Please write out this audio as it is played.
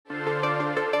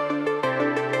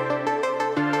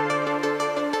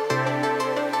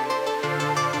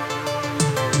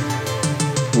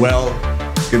Well,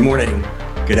 good morning,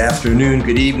 good afternoon,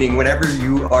 good evening, whenever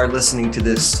you are listening to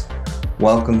this.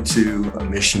 Welcome to A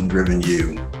Mission Driven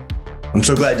You. I'm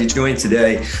so glad you joined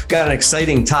today. We've got an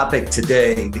exciting topic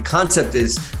today. The concept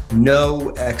is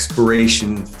no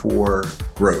expiration for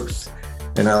growth.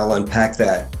 And I'll unpack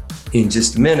that in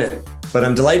just a minute. But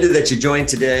I'm delighted that you joined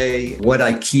today. What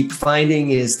I keep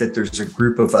finding is that there's a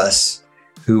group of us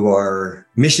who are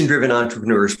mission-driven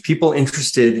entrepreneurs, people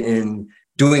interested in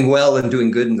doing well and doing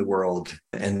good in the world.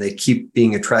 And they keep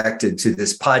being attracted to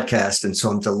this podcast. And so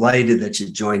I'm delighted that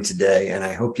you joined today. And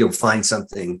I hope you'll find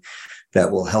something that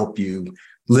will help you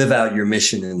live out your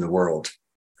mission in the world.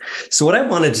 So what I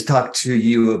wanted to talk to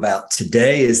you about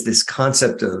today is this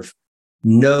concept of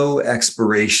no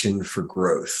expiration for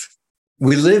growth.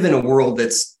 We live in a world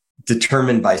that's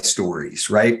determined by stories,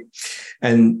 right?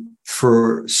 And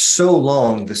for so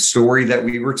long, the story that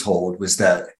we were told was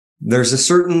that there's a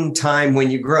certain time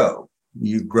when you grow.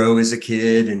 You grow as a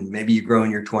kid, and maybe you grow in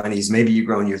your 20s, maybe you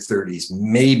grow in your 30s,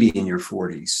 maybe in your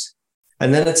 40s.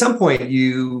 And then at some point,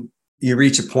 you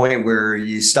reach a point where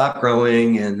you stop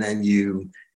growing, and then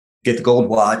you get the gold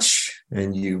watch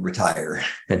and you retire.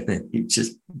 And then you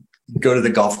just go to the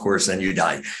golf course and you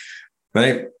die,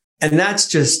 right? And that's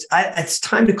just, it's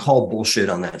time to call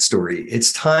bullshit on that story.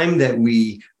 It's time that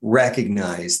we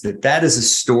recognize that that is a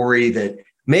story that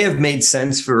may have made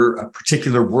sense for a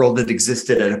particular world that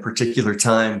existed at a particular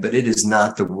time, but it is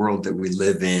not the world that we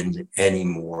live in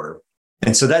anymore.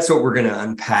 And so that's what we're going to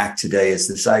unpack today, is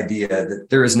this idea that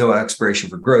there is no expiration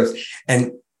for growth.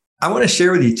 And I want to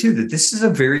share with you too, that this is a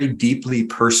very deeply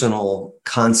personal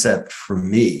concept for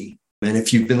me. And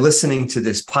if you've been listening to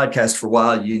this podcast for a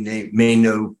while, you may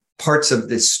know parts of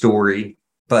this story,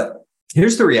 but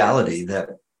here's the reality that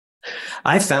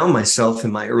I found myself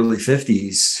in my early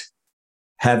 50s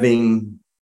having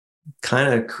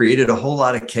kind of created a whole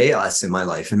lot of chaos in my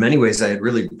life. In many ways, I had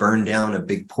really burned down a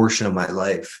big portion of my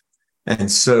life.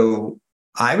 And so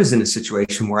I was in a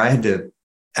situation where I had to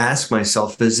ask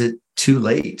myself, is it too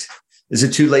late? Is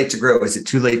it too late to grow? Is it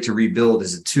too late to rebuild?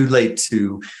 Is it too late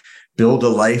to build a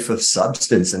life of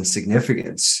substance and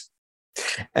significance?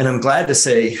 And I'm glad to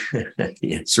say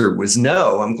the answer was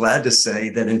no. I'm glad to say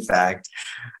that, in fact,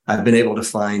 I've been able to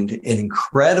find an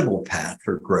incredible path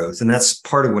for growth. And that's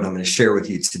part of what I'm going to share with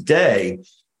you today.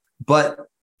 But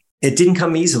it didn't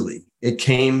come easily. It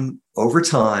came over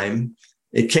time.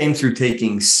 It came through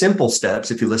taking simple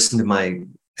steps. If you listen to my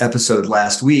episode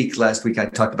last week I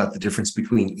talked about the difference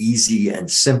between easy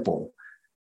and simple.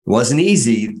 It wasn't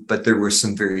easy, but there were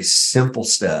some very simple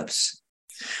steps.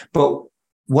 But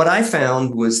what I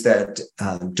found was that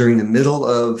during the middle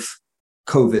of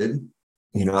COVID,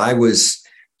 I was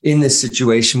in this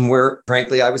situation where,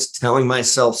 frankly, I was telling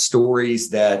myself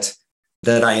stories that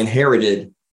I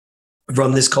inherited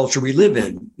from this culture we live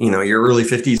in. Your early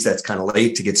 50s, that's kind of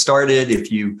late to get started.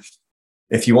 If you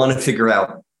want to figure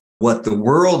out what the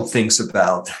world thinks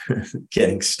about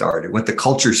getting started, what the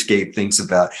culturescape thinks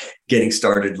about getting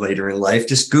started later in life,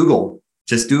 just do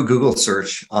a Google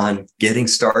search on getting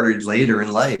started later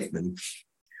in life. And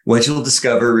what you'll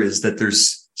discover is that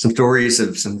there's some stories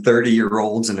of some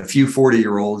 30-year-olds and a few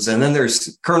 40-year-olds. And then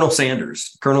there's Colonel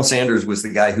Sanders. Colonel Sanders was the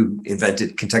guy who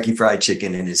invented Kentucky Fried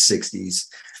Chicken in his 60s.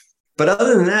 But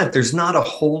other than that, there's not a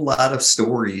whole lot of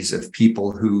stories of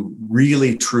people who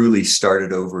really, truly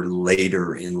started over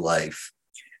later in life.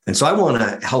 And so I want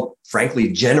to help,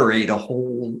 frankly, generate a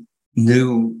whole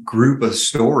new group of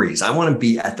stories. I want to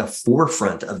be at the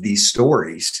forefront of these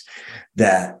stories,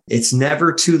 that it's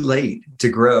never too late to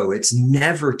grow. It's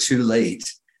never too late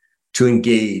to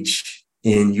engage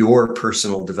in your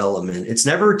personal development. It's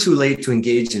never too late to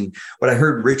engage in what I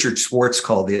heard Richard Schwartz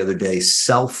call the other day,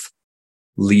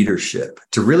 self-leadership,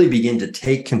 to really begin to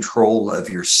take control of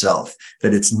yourself,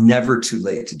 that it's never too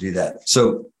late to do that.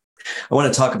 So I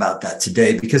want to talk about that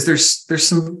today, because there's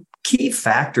some key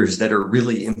factors that are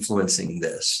really influencing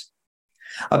this.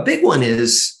 A big one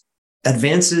is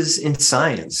advances in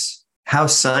science, how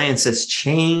science has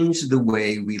changed the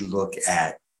way we look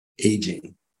at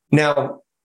aging. Now,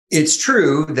 it's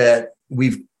true that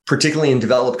we've, particularly in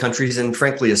developed countries, and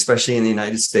frankly, especially in the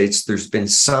United States, there's been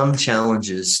some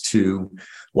challenges to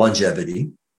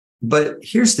longevity. But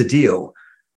here's the deal.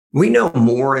 We know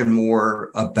more and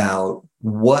more about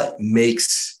what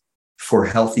makes for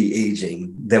healthy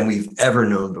aging than we've ever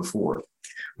known before.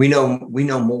 We know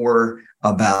more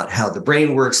about how the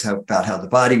brain works, about how the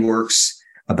body works,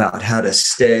 about how to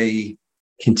stay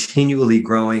continually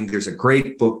growing. There's a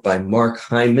great book by Mark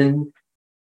Hyman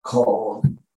called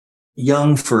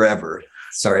Young Forever.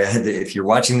 Sorry, if you're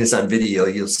watching this on video,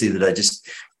 you'll see that I just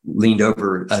leaned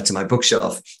over to my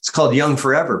bookshelf. It's called Young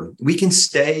Forever. We can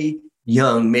stay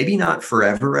young, maybe not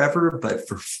forever, ever, but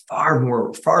for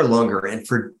far longer and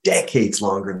for decades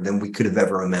longer than we could have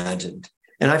ever imagined.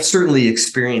 And I've certainly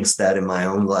experienced that in my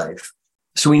own life.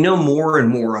 So we know more and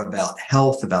more about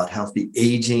health, about healthy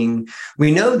aging.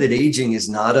 We know that aging is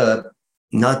not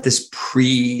this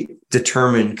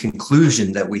predetermined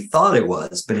conclusion that we thought it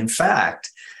was, but in fact,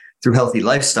 through healthy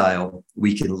lifestyle,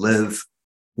 we can live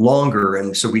longer.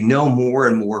 And so we know more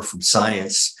and more from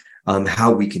science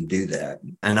how we can do that.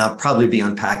 And I'll probably be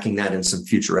unpacking that in some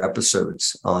future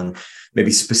episodes on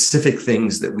maybe specific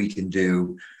things that we can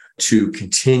do to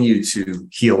continue to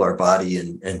heal our body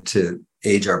and to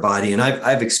age our body. And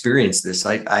I've experienced this.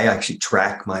 I actually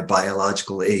track my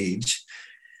biological age.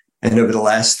 And over the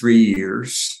last 3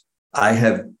 years, I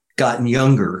have gotten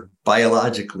younger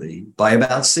biologically by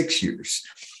about 6 years,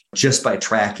 just by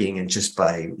tracking and just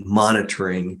by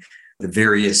monitoring the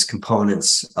various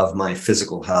components of my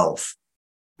physical health.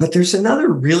 But there's another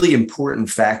really important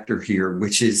factor here,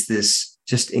 which is this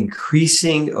just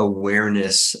increasing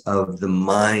awareness of the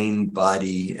mind,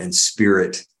 body, and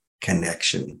spirit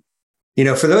connection. You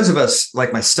know, for those of us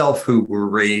like myself who were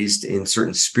raised in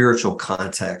certain spiritual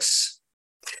contexts,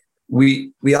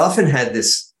 we often had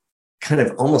this kind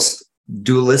of almost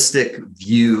dualistic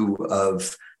view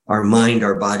of our mind,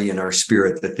 our body, and our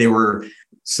spirit, that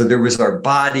so there was our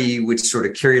body, which sort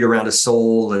of carried around a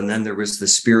soul, and then there was the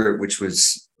spirit, which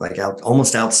was like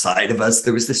almost outside of us.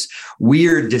 There was this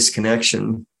weird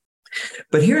disconnection.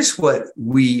 But here's what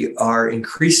we are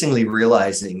increasingly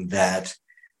realizing, that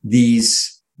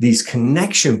these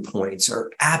connection points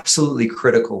are absolutely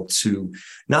critical to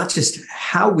not just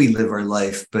how we live our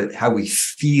life, but how we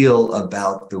feel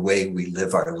about the way we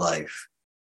live our life.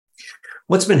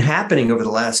 What's been happening over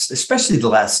especially the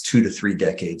last 2 to 3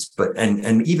 decades,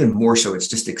 and even more so, it's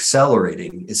just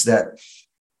accelerating, is that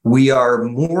we are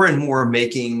more and more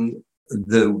making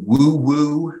the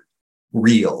woo-woo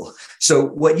real. So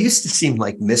what used to seem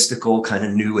like mystical, kind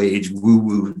of new age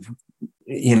woo-woo,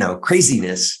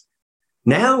 craziness,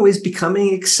 now is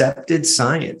becoming accepted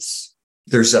science.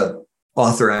 There's a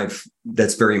author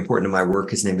that's very important to my work.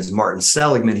 His name is Martin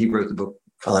Seligman. He wrote the book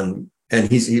and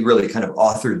he really kind of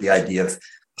authored the idea of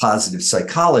positive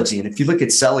psychology. And if you look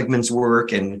at Seligman's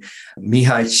work and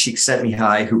Mihai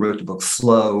Csikszentmihalyi, who wrote the book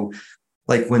Flow,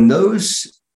 like when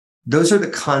those are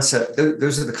the concepts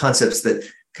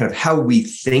that kind of how we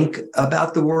think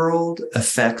about the world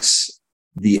affects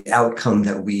the outcome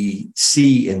that we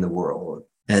see in the world.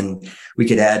 And we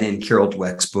could add in Carol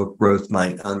Dweck's book, Growth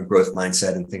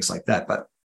Mindset, and things like that. But,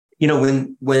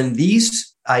 when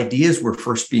these ideas were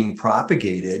first being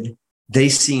propagated, they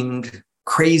seemed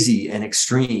crazy and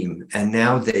extreme, and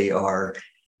now they are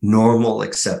normal,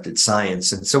 accepted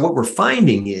science. And so what we're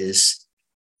finding is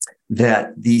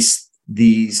that these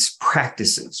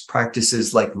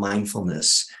practices like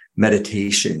mindfulness,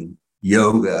 meditation,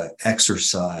 yoga,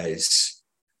 exercise,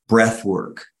 breath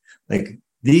work, like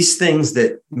these things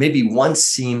that maybe once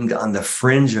seemed on the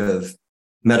fringe of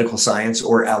medical science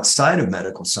or outside of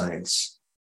medical science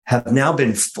have now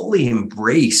been fully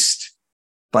embraced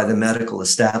by the medical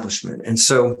establishment. And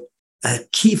so a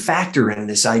key factor in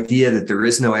this idea that there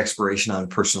is no expiration on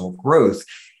personal growth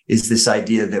is this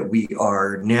idea that we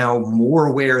are now more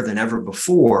aware than ever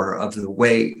before of the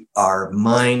way our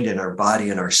mind and our body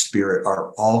and our spirit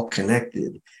are all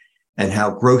connected, and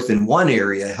how growth in one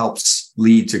area helps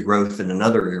lead to growth in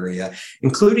another area,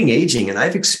 including aging. And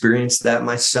I've experienced that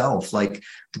myself, like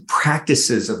the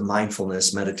practices of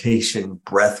mindfulness, meditation,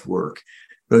 breath work.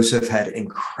 Those have had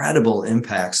incredible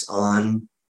impacts on,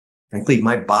 frankly,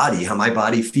 my body, how my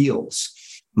body feels,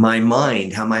 my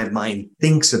mind, how my mind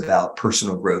thinks about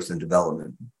personal growth and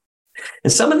development.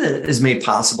 And some of that is made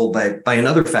possible by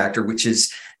another factor, which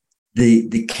is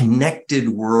the connected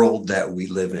world that we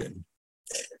live in.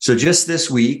 So just this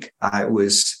week, I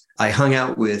hung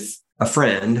out with a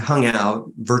friend, hung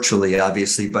out virtually,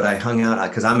 obviously, but I hung out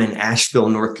because I'm in Asheville,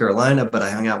 North Carolina, but I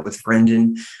hung out with a friend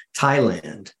in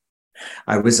Thailand.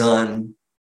 I was on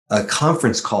a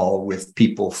conference call with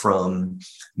people from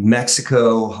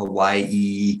Mexico,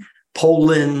 Hawaii,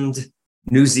 Poland,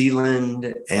 New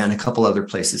Zealand, and a couple other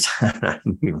places. I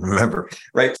don't even remember,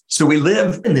 right? So we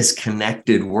live in this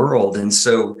connected world. And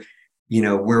so,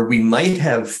 where we might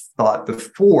have thought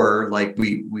before, like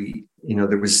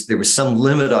there was some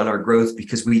limit on our growth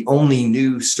because we only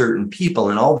knew certain people,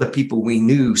 and all the people we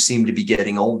knew seemed to be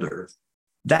getting older.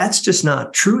 That's just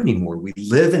not true anymore. We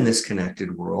live in this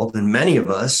connected world, and many of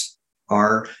us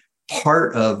are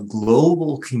part of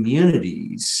global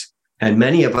communities, and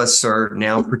many of us are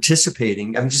now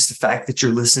participating. I mean, just the fact that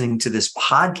you're listening to this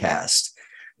podcast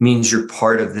means you're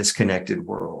part of this connected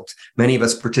world. Many of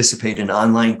us participate in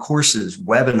online courses,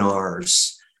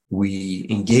 webinars. We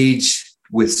engage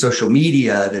with social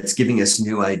media that's giving us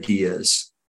new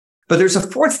ideas. But there's a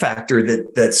fourth factor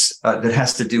that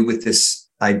has to do with this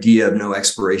idea of no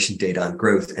expiration date on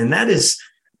growth, and that is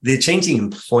the changing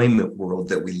employment world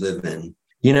that we live in.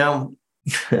 You know,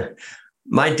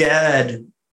 my dad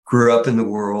grew up in the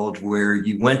world where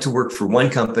you went to work for one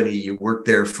company, you worked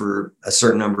there for a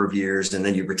certain number of years, and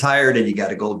then you retired and you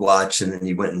got a gold watch, and then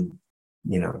you went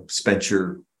and, spent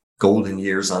your golden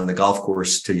years on the golf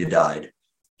course till you died.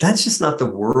 That's just not the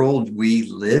world we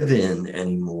live in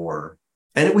anymore.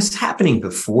 And it was happening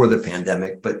before the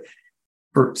pandemic, but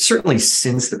certainly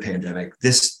since the pandemic,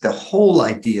 the whole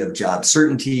idea of job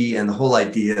certainty and the whole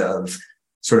idea of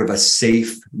sort of a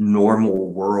safe,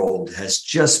 normal world has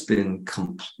just been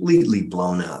completely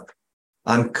blown up.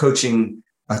 I'm coaching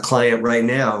a client right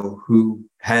now who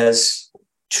has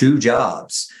 2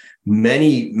 jobs.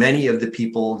 Many of the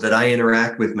people that I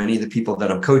interact with, many of the people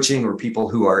that I'm coaching or people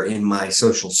who are in my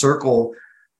social circle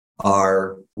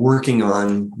are working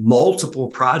on multiple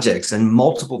projects and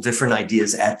multiple different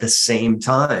ideas at the same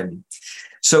time.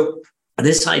 So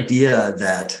this idea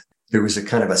that there was a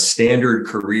kind of a standard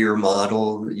career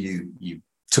model, you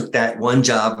took that one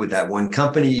job with that one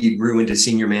company, you grew into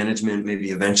senior management,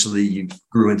 maybe eventually you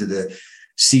grew into the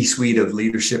C-suite of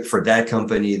leadership for that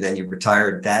company, then you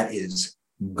retired, that is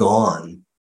gone.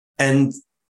 And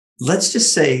let's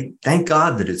just say, thank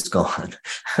God that it's gone.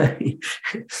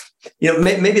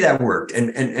 Maybe that worked.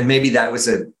 And maybe that was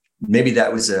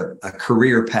a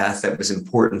career path that was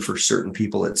important for certain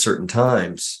people at certain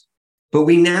times. But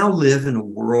we now live in a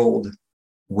world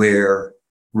where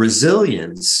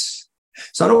resilience,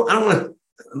 so I don't want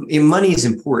to, money is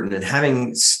important, and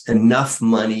having enough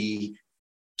money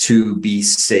to be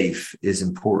safe is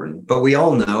important. But we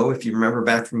all know, if you remember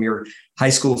back from your high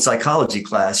school psychology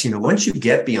class, once you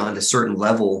get beyond a certain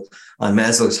level on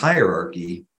Maslow's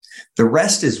hierarchy, the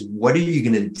rest is, what are you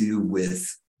going to do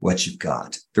with what you've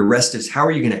got? The rest is, how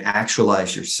are you going to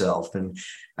actualize yourself? And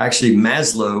actually,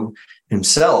 Maslow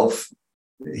himself,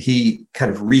 he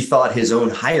kind of rethought his own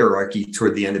hierarchy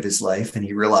toward the end of his life. And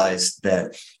he realized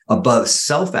that above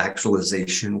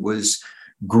self-actualization was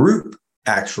group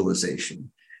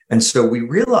actualization. And so we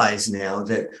realize now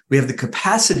that we have the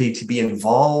capacity to be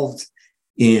involved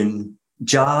in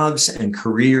jobs and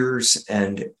careers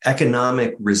and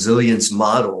economic resilience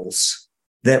models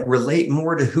that relate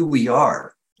more to who we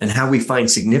are and how we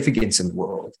find significance in the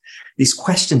world. These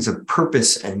questions of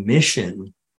purpose and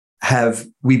mission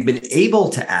we've been able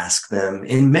to ask them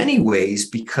in many ways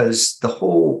because the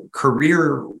whole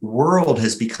career world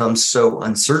has become so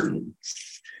uncertain.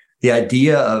 The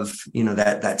idea of,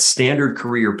 that standard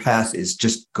career path is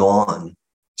just gone.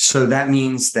 So that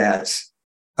means that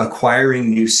acquiring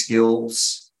new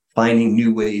skills, finding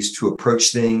new ways to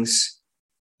approach things.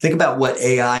 Think about what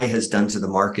AI has done to the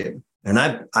market. And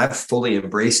I've fully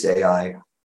embraced AI.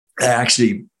 I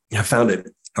actually have found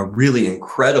it a really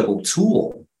incredible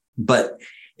tool. But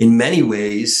in many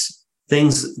ways,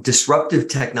 disruptive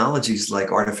technologies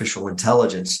like artificial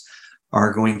intelligence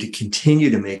are going to continue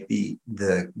to make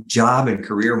the job and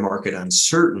career market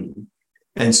uncertain.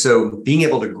 And so being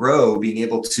able to grow, being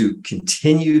able to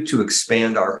continue to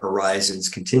expand our horizons,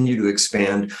 continue to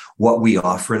expand what we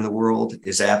offer in the world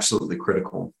is absolutely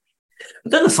critical.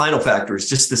 But then the final factor is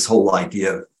just this whole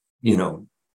idea of,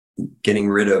 getting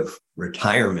rid of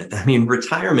retirement. I mean,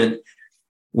 retirement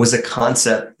was a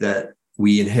concept that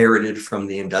we inherited from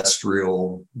the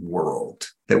industrial world,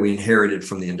 that we inherited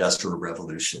from the Industrial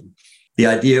Revolution. The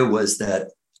idea was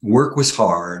that work was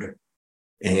hard.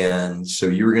 And so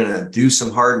you were going to do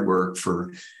some hard work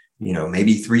for,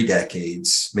 maybe 3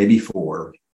 decades, maybe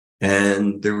 4.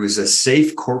 And there was a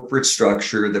safe corporate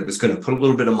structure that was going to put a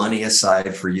little bit of money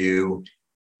aside for you.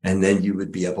 And then you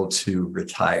would be able to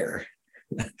retire.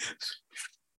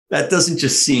 That doesn't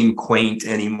just seem quaint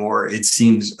anymore. It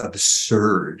seems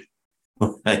absurd.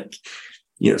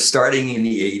 Starting in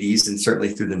the 80s and certainly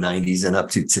through the 90s and up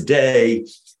to today,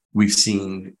 we've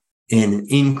seen an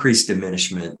increased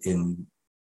diminishment in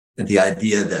the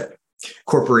idea that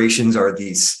corporations are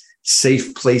these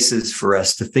safe places for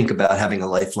us to think about having a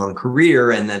lifelong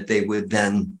career, and that they would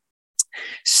then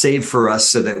save for us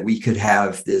so that we could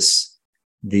have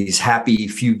these happy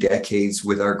few decades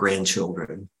with our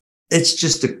grandchildren. It's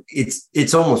just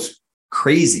it's almost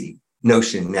crazy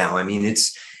notion now. I mean,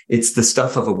 it's the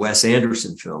stuff of a Wes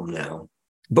Anderson film now.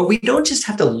 But we don't just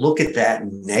have to look at that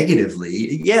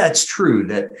negatively. Yeah, it's true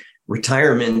that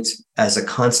retirement as a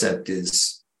concept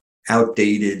is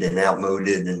outdated and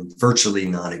outmoded and virtually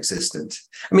non-existent.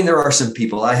 I mean, there are some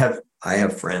people, I have I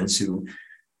have friends who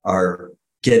are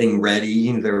getting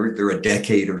ready. They're a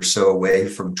decade or so away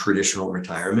from traditional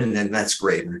retirement, and that's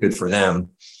great and good for them.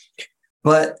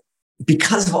 But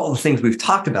because of all the things we've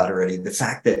talked about already, the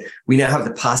fact that we now have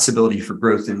the possibility for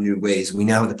growth in new ways, we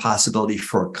now have the possibility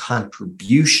for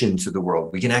contribution to the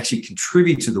world. We can actually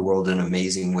contribute to the world in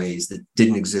amazing ways that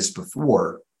didn't exist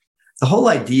before. The whole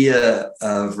idea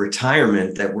of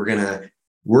retirement, that we're going to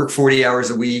work 40 hours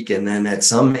a week, and then at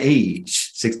some age,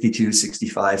 62,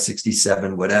 65,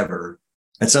 67, whatever,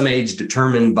 at some age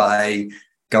determined by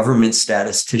government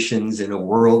statisticians in a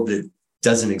world that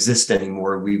doesn't exist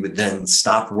anymore, we would then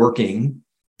stop working.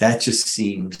 That just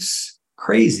seems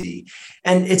crazy.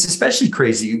 And it's especially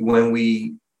crazy when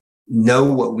we know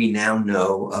what we now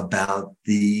know about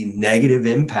the negative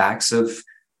impacts of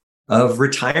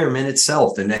retirement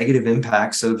itself, the negative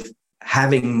impacts of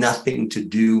having nothing to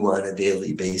do on a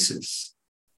daily basis.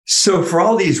 So for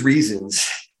all these reasons,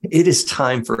 it is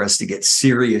time for us to get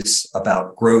serious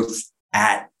about growth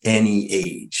at any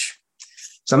age.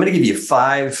 So I'm going to give you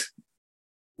 5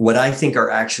 what I think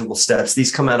are actionable steps.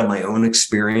 These come out of my own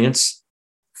experience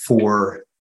for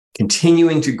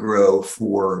continuing to grow,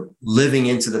 for living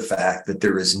into the fact that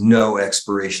there is no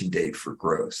expiration date for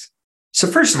growth. So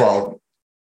first of all,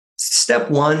 step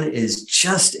 1 is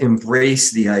just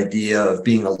embrace the idea of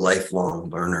being a lifelong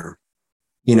learner.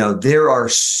 There are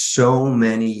so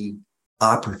many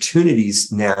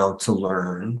opportunities now to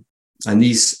learn. And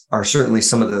these are certainly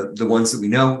some of the ones that we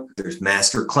know. There's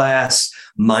Masterclass,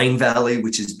 Mind Valley,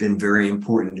 which has been very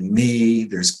important to me.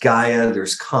 There's Gaia,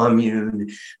 there's Commune.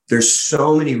 There's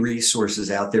so many resources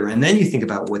out there. And then you think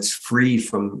about what's free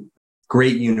from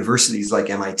great universities like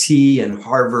MIT and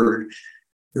Harvard.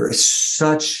 There is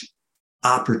such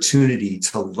opportunity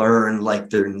to learn like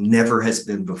there never has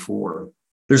been before.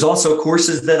 There's also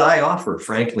courses that I offer,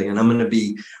 frankly, and I'm going to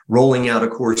be rolling out a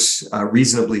course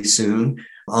reasonably soon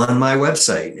on my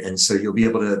website. And so you'll be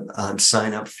able to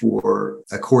sign up for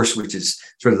a course, which is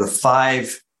sort of the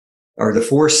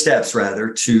 4 steps rather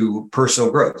to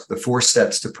personal growth, the 4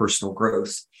 steps to personal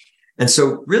growth. And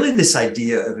so really this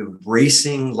idea of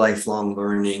embracing lifelong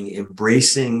learning,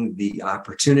 embracing the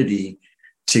opportunity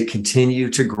to continue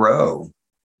to grow,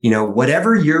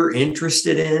 whatever you're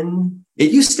interested in.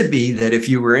 It used to be that if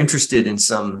you were interested in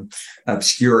some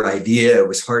obscure idea, it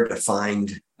was hard to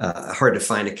find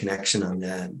a connection on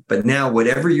that. But now,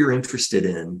 whatever you're interested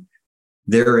in,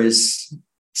 there is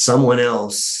someone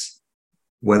else,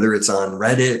 whether it's on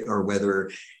Reddit or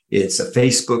whether it's a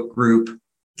Facebook group,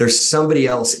 there's somebody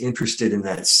else interested in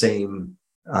that same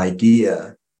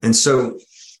idea. And so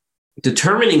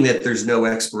determining that there's no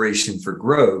expiration for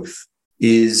growth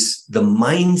is the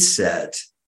mindset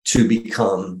to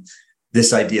become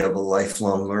this idea of a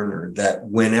lifelong learner, that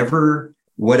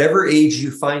whatever age you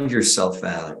find yourself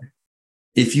at,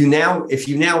 if you now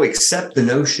accept the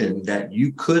notion that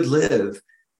you could live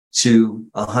to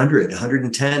 100,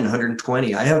 110,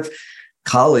 120. I have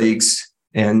colleagues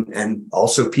and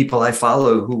also people I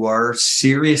follow who are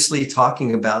seriously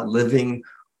talking about living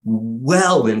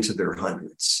well into their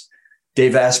hundreds.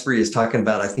 Dave Asprey is talking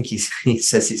about, I think he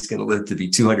says he's going to live to be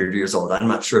 200 years old. I'm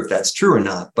not sure if that's true or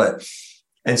not,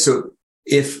 and so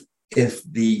if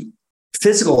the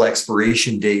physical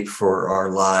expiration date for our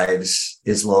lives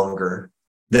is longer,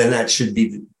 then that should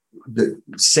be the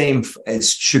same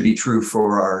as should be true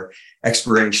for our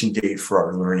expiration date for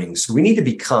our learning. So we need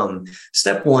to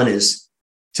step 1 is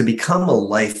to become a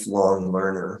lifelong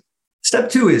learner. Step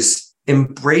 2 is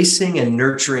embracing and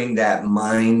nurturing that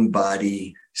mind,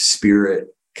 body, spirit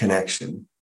connection.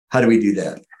 How do we do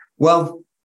that? Well,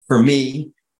 for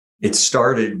me, it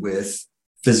started with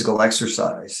physical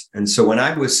exercise. And so when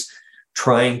I was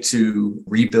trying to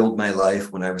rebuild my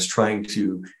life, when I was trying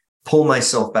to pull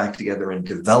myself back together and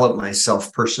develop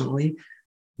myself personally,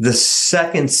 the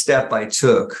second step I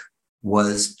took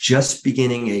was just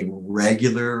beginning a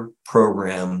regular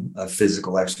program of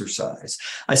physical exercise.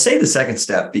 I say the second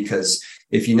step because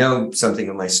if you know something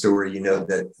of my story, you know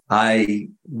that I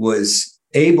was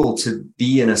able to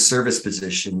be in a service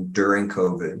position during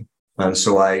COVID.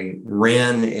 So I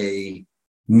ran a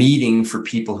meeting for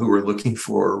people who were looking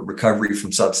for recovery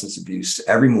from substance abuse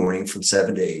every morning from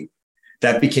 7 to 8.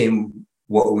 That became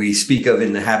what we speak of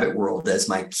in the habit world as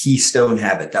my keystone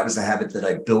habit. That was the habit that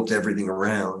I built everything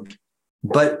around.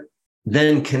 But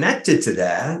then connected to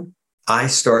that, I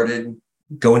started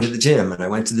going to the gym, and I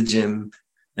went to the gym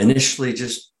initially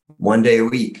just 1 day a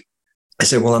week. I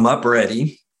said, well, I'm up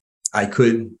already. I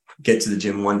could get to the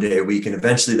gym 1 day a week. And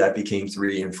eventually that became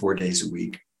 3 and 4 days a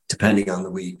week, depending on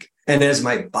the week. And as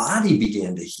my body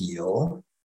began to heal,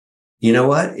 you know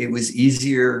what? It was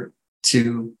easier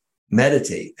to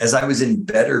meditate. As I was in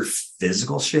better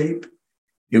physical shape,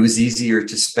 it was easier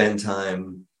to spend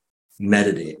time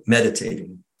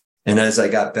meditating. And as I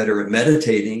got better at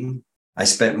meditating, I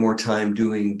spent more time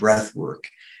doing breath work.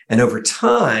 And over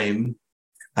time,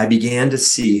 I began to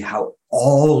see how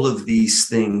all of these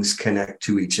things connect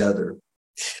to each other.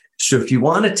 So if you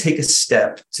want to take a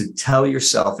step to tell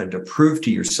yourself and to prove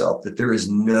to yourself that there is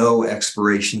no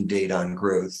expiration date on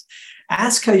growth,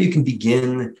 ask how you can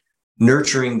begin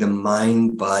nurturing the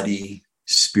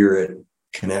mind-body-spirit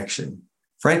connection.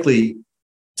 Frankly, it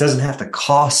doesn't have to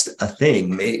cost a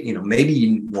thing. Maybe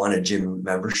you want a gym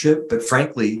membership, but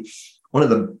frankly, one of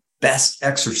the best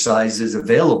exercises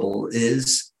available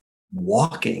is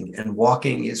walking, and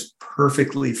walking is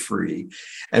perfectly free.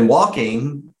 And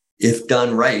walking, if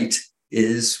done right,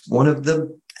 is one of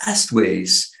the best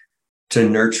ways to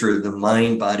nurture the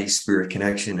mind-body-spirit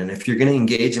connection. And if you're going to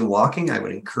engage in walking, I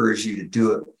would encourage you to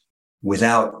do it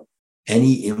without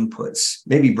any inputs.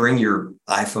 Maybe bring your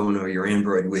iPhone or your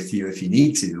Android with you if you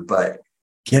need to, but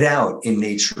get out in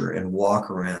nature and walk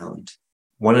around.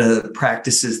 One of the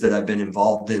practices that I've been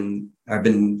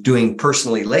doing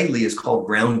personally lately is called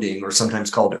grounding, or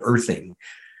sometimes called earthing,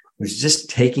 which is just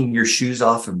taking your shoes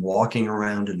off and walking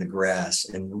around in the grass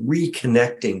and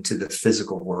reconnecting to the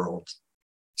physical world.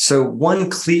 So one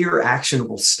clear,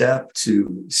 actionable step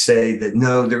to say that,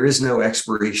 no, there is no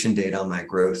expiration date on my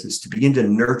growth is to begin to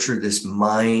nurture this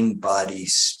mind, body,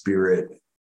 spirit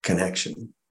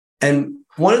connection. And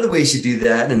one of the ways you do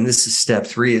that, and this is step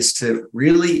 3, is to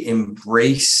really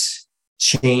embrace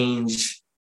change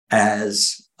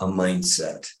as a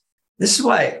mindset. This is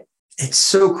why it's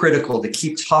so critical to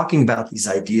keep talking about these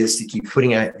ideas, to keep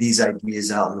putting these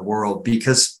ideas out in the world,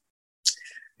 because,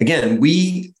 again,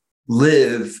 we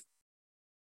live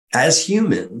as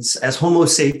humans, as Homo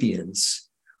sapiens.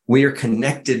 We are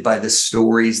connected by the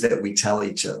stories that we tell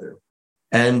each other.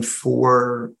 And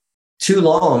for too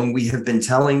long, we have been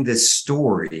telling this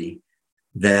story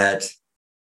that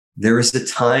there is a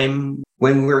time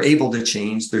when we're able to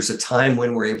change. There's a time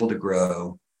when we're able to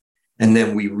grow. And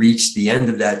then we reach the end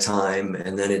of that time.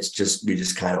 And then we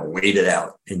just kind of wait it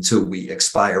out until we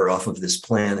expire off of this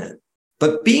planet.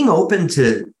 But being open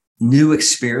to new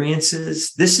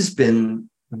experiences, this has been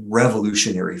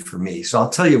revolutionary for me. So I'll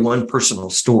tell you one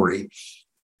personal story.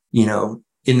 In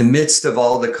the midst of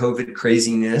all the COVID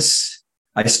craziness,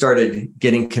 I started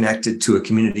getting connected to a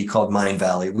community called Mind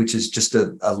Valley, which is just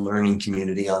a learning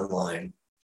community online.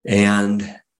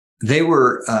 And they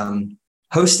were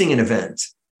hosting an event,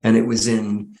 and it was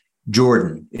in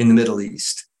Jordan, in the Middle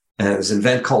East. And it was an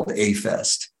event called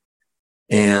A-Fest.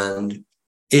 And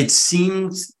it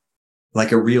seemed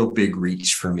like a real big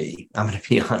reach for me. I'm going to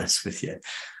be honest with you.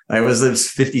 I was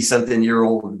this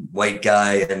 50-something-year-old white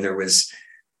guy, and there was,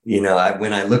 when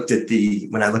I looked at the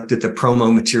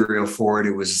promo material for it,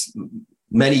 it was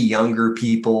many younger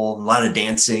people, a lot of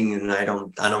dancing, and I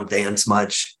don't dance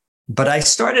much. But I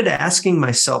started asking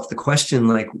myself the question,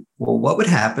 like, well, what would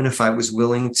happen if I was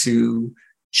willing to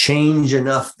change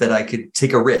enough that I could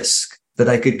take a risk, that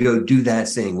I could go do that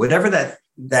thing, whatever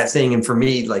that thing. And for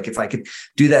me, like, if I could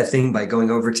do that thing by going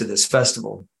over to this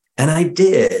festival. And I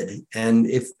did. And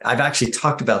if I've actually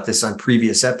talked about this on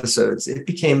previous episodes, it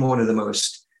became one of the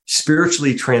most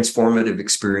spiritually transformative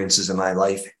experiences of my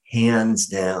life, hands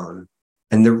down.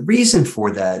 And the reason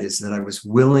for that is that I was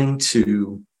willing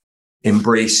to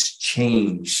embrace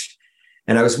change.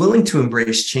 And I was willing to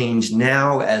embrace change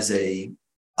now as a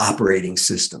operating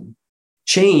system.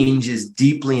 Change is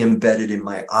deeply embedded in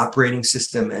my operating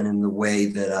system and in the way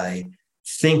that I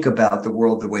think about the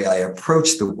world, the way I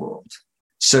approach the world.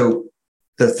 So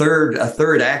a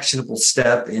third actionable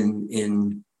step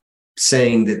in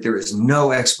saying that there is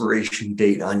no expiration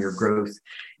date on your growth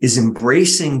is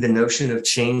embracing the notion of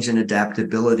change and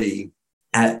adaptability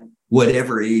at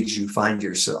whatever age you find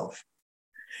yourself.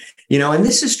 And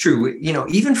this is true,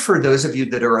 even for those of you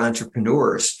that are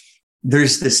entrepreneurs,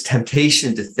 there's this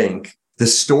temptation to think the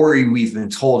story we've been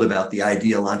told about the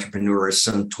ideal entrepreneur is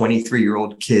some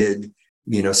 23-year-old kid,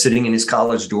 sitting in his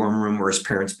college dorm room or his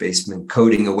parents' basement,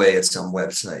 coding away at some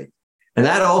website. And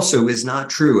that also is not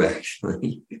true,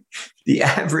 actually. The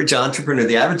average entrepreneur,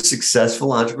 the average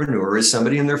successful entrepreneur is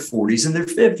somebody in their 40s and their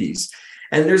 50s.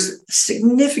 And there's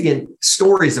significant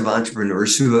stories of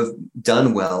entrepreneurs who have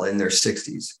done well in their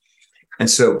 60s. And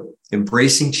so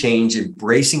embracing change,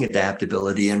 embracing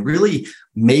adaptability, and really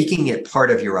making it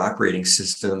part of your operating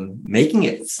system, making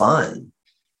it fun,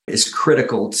 is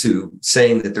critical to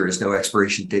saying that there is no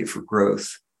expiration date for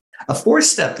growth. A fourth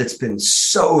step that's been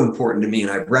so important to me,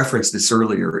 and I referenced this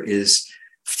earlier, is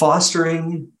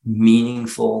fostering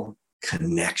meaningful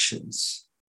connections.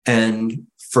 And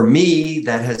for me,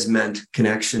 that has meant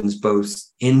connections both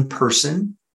in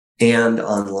person and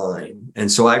online.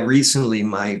 And so I recently,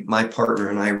 my partner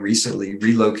and I recently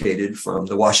relocated from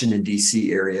the Washington,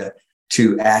 D.C. area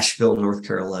to Asheville, North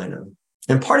Carolina.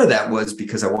 And part of that was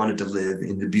because I wanted to live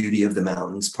in the beauty of the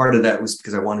mountains. Part of that was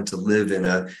because I wanted to live in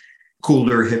a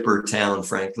cooler, hipper town,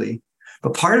 frankly.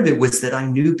 But part of it was that I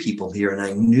knew people here, and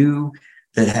I knew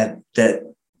that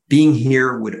being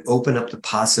here would open up the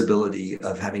possibility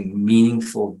of having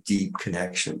meaningful, deep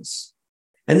connections.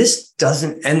 And this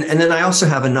doesn't, and then I also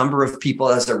have a number of people,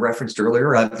 as I referenced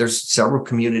earlier, there's several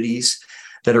communities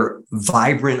that are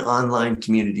vibrant online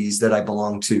communities that I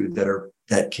belong to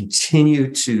that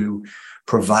continue to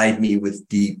provide me with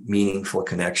deep, meaningful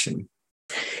connection.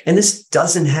 And this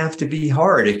doesn't have to be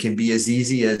hard. It can be as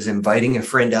easy as inviting a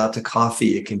friend out to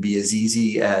coffee. It can be as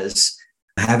easy as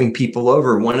having people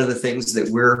over. One of the things that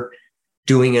we're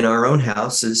doing in our own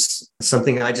house is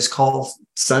something I just call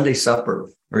Sunday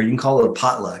supper, or you can call it a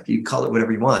potluck. You can call it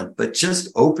whatever you want, but just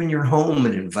open your home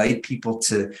and invite people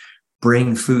to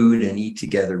bring food and eat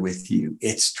together with you.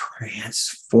 It's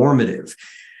transformative.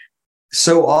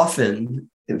 So often,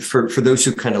 for those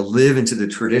who kind of live into the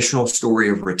traditional story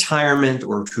of retirement,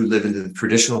 or who live into the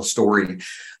traditional story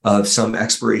of some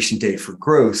expiration date for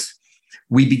growth,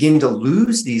 we begin to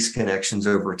lose these connections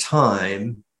over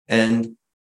time. And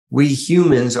we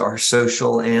humans are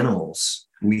social animals.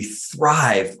 We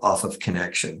thrive off of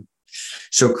connection.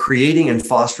 So creating and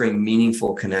fostering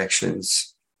meaningful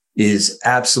connections is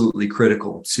absolutely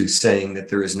critical to saying that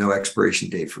there is no expiration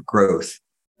date for growth.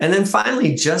 And then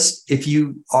finally, just if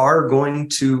you are going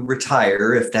to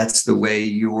retire, if that's the way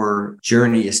your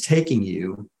journey is taking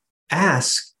you,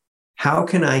 ask, how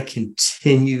can I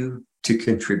continue to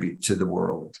contribute to the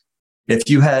world? If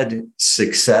you had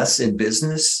success in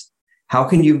business, how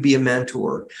can you be a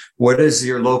mentor? What is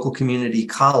your local community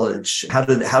college? How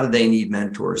do they need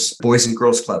mentors? Boys and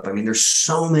Girls Club. I mean, there's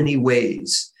so many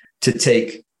ways to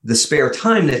take the spare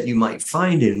time that you might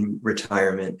find in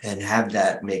retirement and have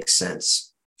that make sense.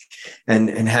 And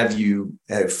have you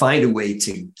find a way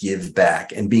to give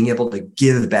back, and being able to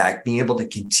give back, being able to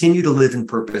continue to live in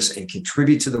purpose and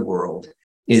contribute to the world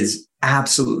is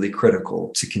absolutely critical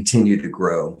to continue to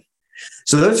grow.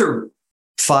 So those are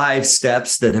 5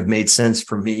 steps that have made sense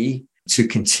for me to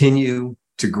continue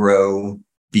to grow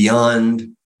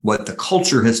beyond what the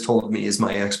culture has told me is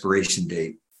my expiration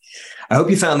date. I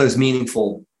hope you found those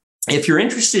meaningful. If you're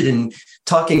interested in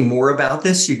talking more about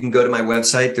this, you can go to my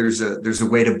website. There's a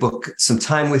way to book some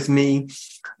time with me.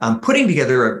 I'm putting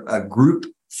together a group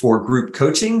for group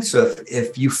coaching. So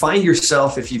if you find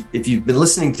yourself, if you've been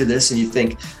listening to this and you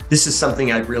think this is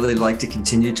something I'd really like to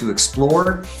continue to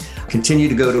explore, continue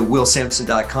to go to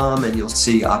willsampson.com and you'll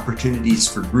see opportunities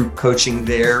for group coaching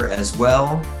there as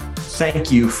well.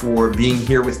 Thank you for being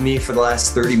here with me for the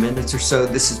last 30 minutes or so.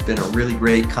 This has been a really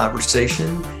great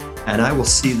conversation. And I will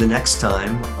see you the next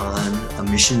time on A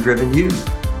Mission Driven You.